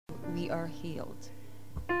we are healed.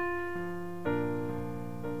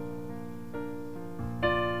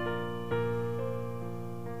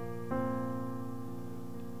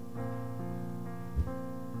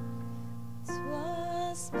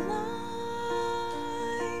 Was blind,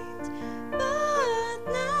 but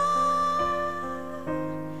now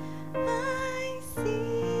I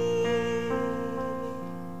see.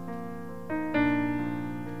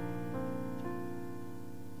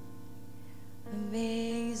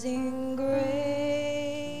 Amazing grace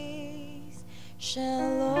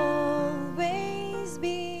shall always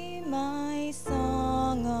be my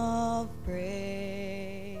song of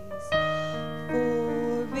praise.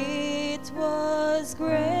 For it was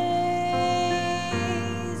grace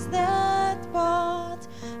that bought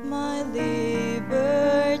my liberty.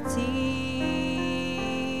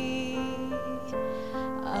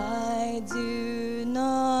 I do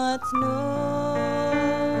not know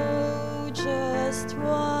just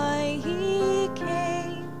why he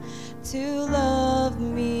came to love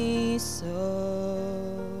me so.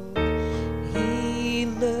 He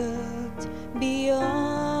looked beyond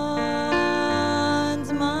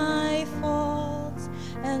my faults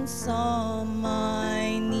and saw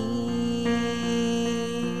my needs.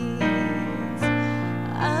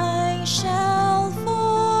 I shall forever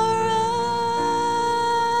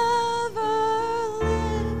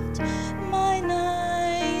lift mine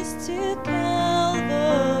eyes to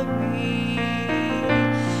Calvary,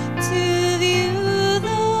 to view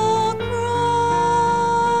the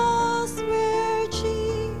cross where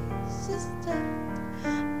Jesus died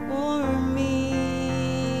for me.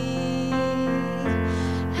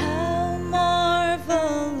 How marvelous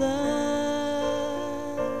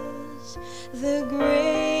the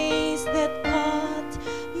grace that caught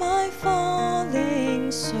my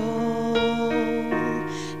falling soul.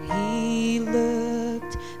 He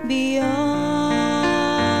looked beyond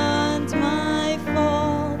my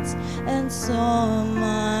faults and saw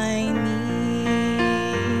my needs.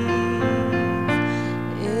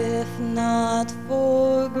 If not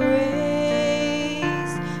for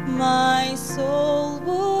grace, my soul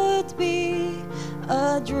would be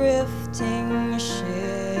a drifting ship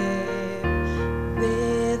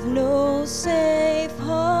with no safe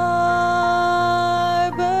harbor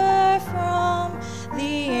from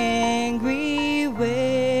the angry waves.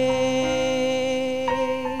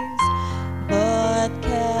 But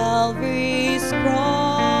Calvary's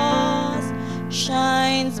cross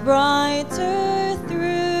shines brighter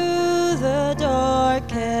through the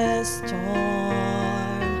darkest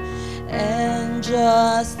storm, and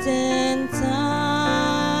just in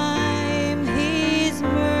time his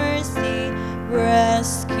mercy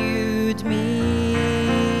rescued me.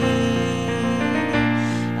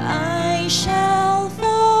 I shall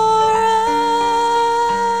forever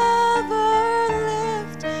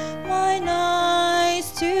lift mine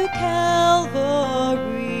eyes to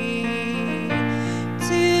Calvary,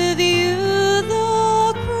 to view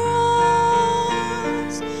the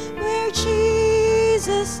cross where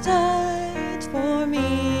Jesus died for me.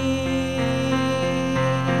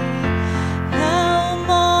 How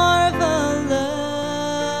marvelous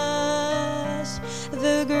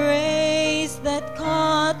the grace that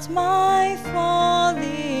caught my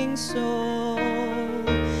falling soul.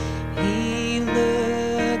 He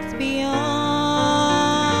looked beyond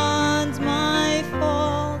my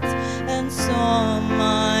faults and saw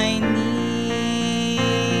my needs.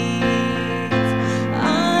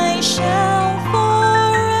 I shall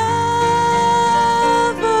forever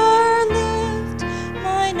lift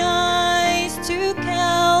mine eyes to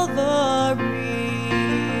Calvary,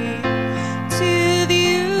 to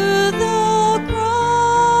view the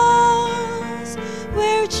cross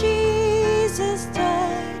where Jesus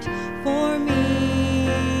died for me.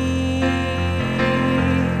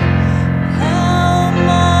 How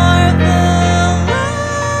marvelous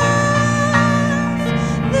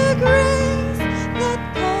the grace that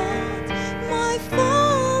caught my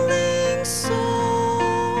falling soul.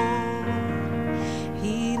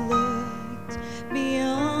 He looked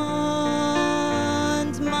beyond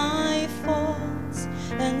my faults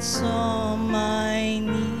and saw my